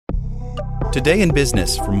Today in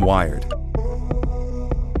Business from Wired.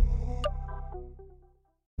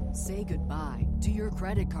 Say goodbye to your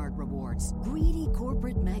credit card rewards. Greedy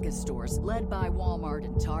corporate mega stores, led by Walmart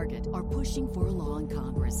and Target, are pushing for a law in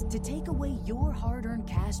Congress to take away your hard-earned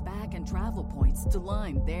cash back and travel points to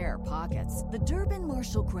line their pockets. The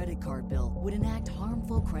Durbin-Marshall credit card bill would enact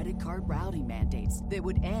harmful credit card routing mandates that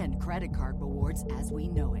would end credit card rewards as we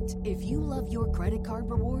know it. If you love your credit card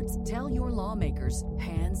rewards, tell your lawmakers,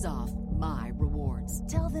 hands off my rewards.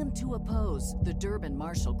 Tell them to oppose the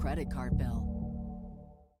Durbin-Marshall credit card bill.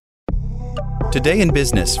 Today in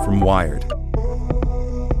Business from Wired.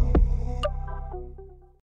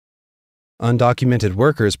 Undocumented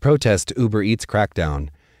workers protest Uber Eats crackdown.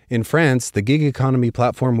 In France, the gig economy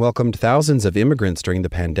platform welcomed thousands of immigrants during the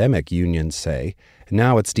pandemic, unions say.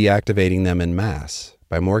 Now it's deactivating them en masse.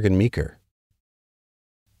 By Morgan Meeker.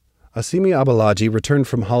 Assimi Abalaji returned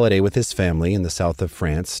from holiday with his family in the south of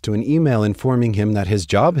France to an email informing him that his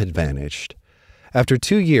job had vanished. After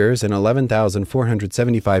 2 years and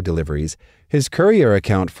 11,475 deliveries, his courier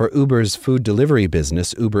account for Uber's food delivery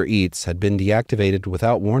business, Uber Eats, had been deactivated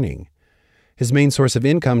without warning. His main source of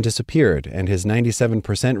income disappeared, and his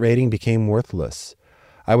 97% rating became worthless.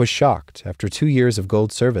 I was shocked after 2 years of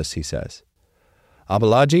gold service, he says.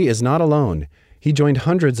 Abalaji is not alone. He joined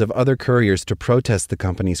hundreds of other couriers to protest the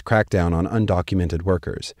company's crackdown on undocumented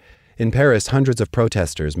workers. In Paris, hundreds of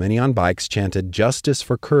protesters, many on bikes, chanted "Justice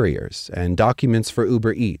for Couriers" and "Documents for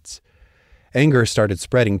Uber Eats." Anger started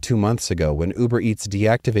spreading 2 months ago when Uber Eats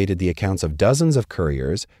deactivated the accounts of dozens of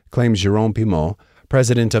couriers, claims Jérôme Pimot,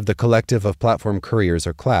 president of the Collective of Platform Couriers,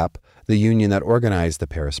 or CLAP, the union that organized the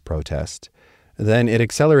Paris protest. Then it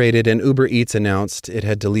accelerated and Uber Eats announced it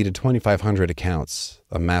had deleted 2,500 accounts,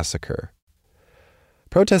 a massacre.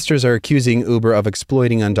 Protesters are accusing Uber of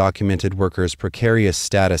exploiting undocumented workers' precarious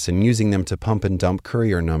status and using them to pump and dump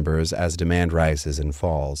courier numbers as demand rises and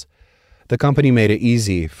falls. The company made it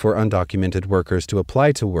easy for undocumented workers to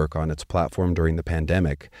apply to work on its platform during the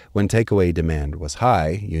pandemic, when takeaway demand was high,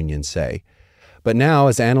 unions say. But now,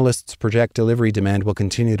 as analysts project delivery demand will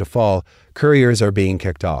continue to fall, couriers are being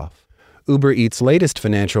kicked off. Uber Eats' latest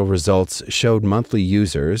financial results showed monthly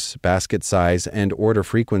users, basket size, and order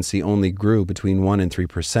frequency only grew between 1% and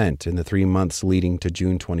 3% in the 3 months leading to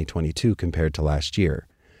June 2022 compared to last year.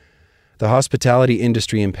 The hospitality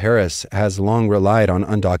industry in Paris has long relied on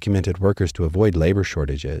undocumented workers to avoid labor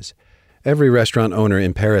shortages. Every restaurant owner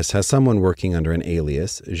in Paris has someone working under an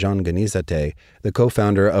alias. Jean Ganizate, the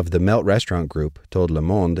co-founder of the Melt Restaurant Group, told Le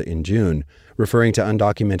Monde in June, referring to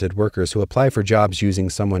undocumented workers who apply for jobs using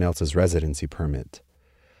someone else's residency permit.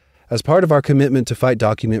 As part of our commitment to fight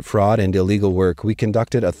document fraud and illegal work, we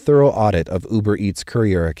conducted a thorough audit of Uber Eats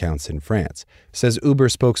courier accounts in France, says Uber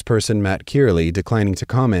spokesperson Matt Kearley, declining to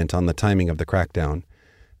comment on the timing of the crackdown.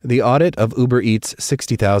 The audit of Uber Eats'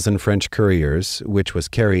 60,000 French couriers, which was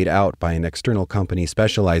carried out by an external company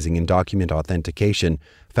specializing in document authentication,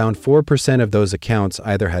 found 4% of those accounts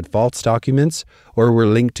either had false documents or were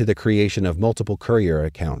linked to the creation of multiple courier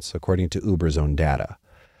accounts, according to Uber's own data.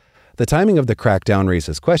 The timing of the crackdown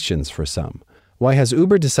raises questions for some. Why has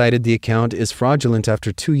Uber decided the account is fraudulent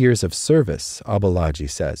after 2 years of service? Abalaji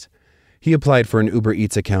says. He applied for an Uber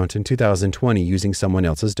Eats account in 2020 using someone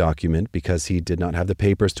else's document because he did not have the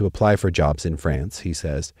papers to apply for jobs in France, he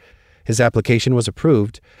says. His application was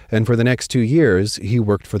approved, and for the next 2 years, he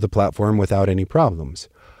worked for the platform without any problems.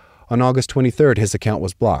 On August 23rd, his account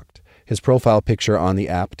was blocked. His profile picture on the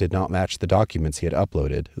app did not match the documents he had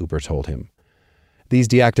uploaded, Uber told him. These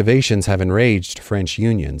deactivations have enraged French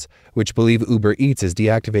unions, which believe Uber Eats is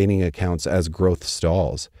deactivating accounts as growth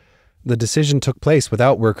stalls. The decision took place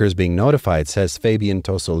without workers being notified, says Fabien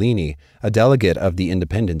Tossolini, a delegate of the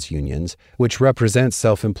independence unions, which represents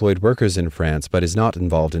self-employed workers in France but is not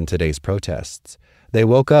involved in today's protests. They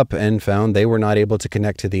woke up and found they were not able to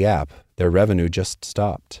connect to the app. Their revenue just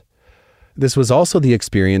stopped. This was also the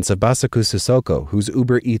experience of Basaku Sissoko, whose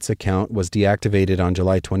Uber Eats account was deactivated on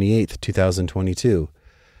July 28, 2022.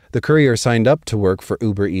 The courier signed up to work for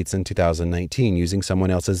Uber Eats in 2019 using someone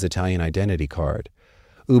else's Italian identity card.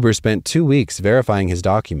 Uber spent 2 weeks verifying his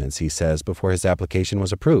documents, he says, before his application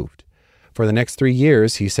was approved. For the next 3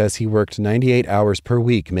 years, he says he worked 98 hours per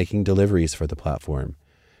week making deliveries for the platform.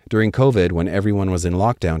 During COVID, when everyone was in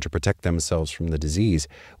lockdown to protect themselves from the disease,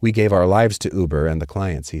 we gave our lives to Uber and the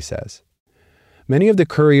clients, he says. Many of the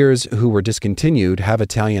couriers who were discontinued have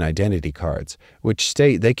Italian identity cards, which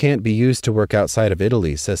state they can't be used to work outside of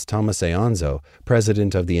Italy, says Thomas Eonzo,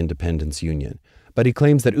 president of the Independence Union. But he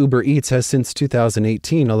claims that Uber Eats has since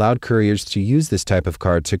 2018 allowed couriers to use this type of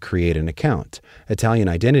card to create an account. Italian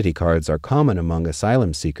identity cards are common among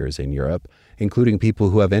asylum seekers in Europe, including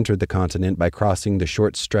people who have entered the continent by crossing the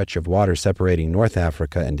short stretch of water separating North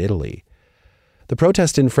Africa and Italy. The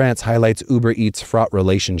protest in France highlights Uber Eats' fraught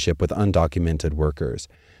relationship with undocumented workers.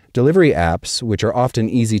 Delivery apps, which are often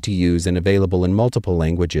easy to use and available in multiple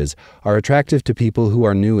languages, are attractive to people who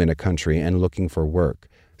are new in a country and looking for work,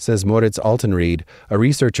 says Moritz Altenried, a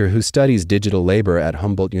researcher who studies digital labor at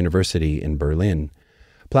Humboldt University in Berlin.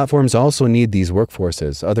 Platforms also need these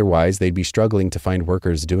workforces, otherwise they'd be struggling to find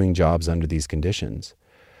workers doing jobs under these conditions.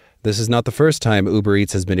 This is not the first time Uber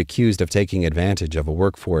Eats has been accused of taking advantage of a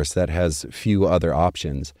workforce that has few other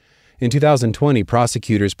options. In 2020,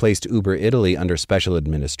 prosecutors placed Uber Italy under special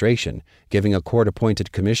administration, giving a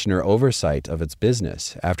court-appointed commissioner oversight of its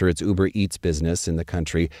business after its Uber Eats business in the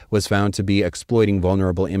country was found to be exploiting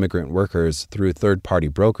vulnerable immigrant workers through third-party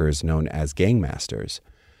brokers known as gangmasters.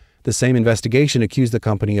 The same investigation accused the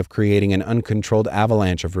company of creating an uncontrolled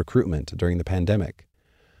avalanche of recruitment during the pandemic.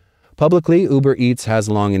 Publicly, Uber Eats has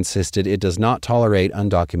long insisted it does not tolerate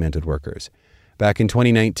undocumented workers. Back in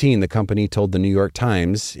 2019, the company told the New York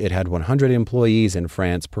Times it had 100 employees in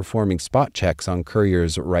France performing spot checks on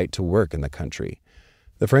couriers' right to work in the country.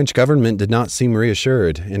 The French government did not seem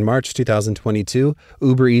reassured. In March 2022,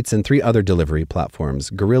 Uber Eats and 3 other delivery platforms,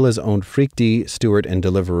 Gorillas-owned Frikdi, Stewart, and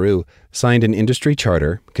Deliveroo, signed an industry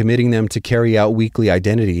charter committing them to carry out weekly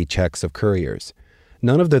identity checks of couriers.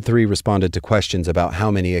 None of the 3 responded to questions about how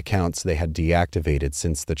many accounts they had deactivated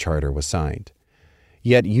since the charter was signed.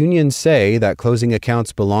 Yet unions say that closing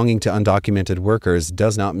accounts belonging to undocumented workers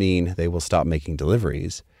does not mean they will stop making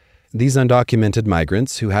deliveries. These undocumented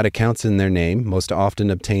migrants who had accounts in their name, most often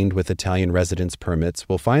obtained with Italian residence permits,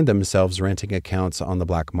 will find themselves renting accounts on the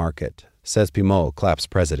black market, says Pimot, CLAP's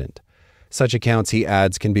president. Such accounts, he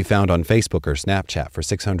adds, can be found on Facebook or Snapchat for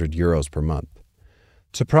 €600 per month.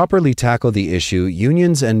 To properly tackle the issue,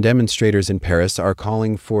 unions and demonstrators in Paris are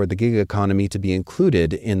calling for the gig economy to be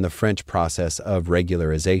included in the French process of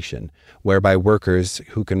regularization, whereby workers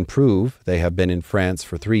who can prove they have been in France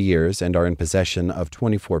for 3 years and are in possession of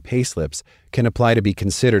 24 payslips can apply to be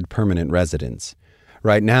considered permanent residents.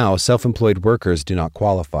 Right now, self-employed workers do not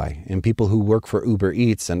qualify, and people who work for Uber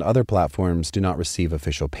Eats and other platforms do not receive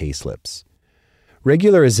official payslips.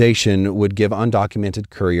 Regularization would give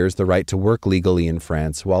undocumented couriers the right to work legally in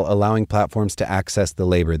France while allowing platforms to access the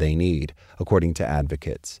labor they need, according to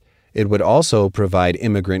advocates. It would also provide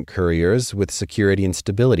immigrant couriers with security and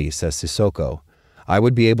stability, says Sissoko. I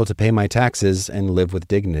would be able to pay my taxes and live with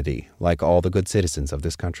dignity, like all the good citizens of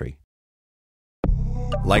this country.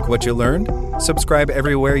 Like what you learned? Subscribe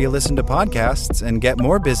everywhere you listen to podcasts and get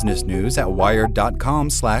more business news at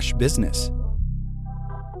wired.com/business.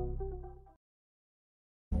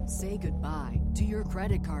 Say goodbye to your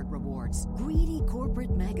credit card rewards. Greedy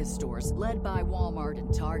corporate mega stores, led by Walmart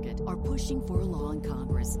and Target, are pushing for a law in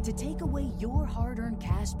Congress to take away your hard-earned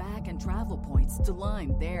cash back and travel points to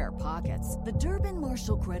line their pockets. The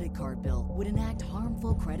Durbin-Marshall credit card bill would enact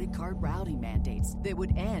harmful credit card routing mandates that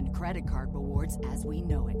would end credit card rewards as we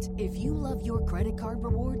know it. If you love your credit card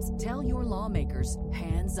rewards, tell your lawmakers,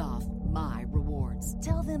 hands off my rewards.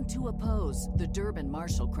 Tell them to oppose the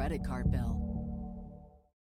Durbin-Marshall credit card bill.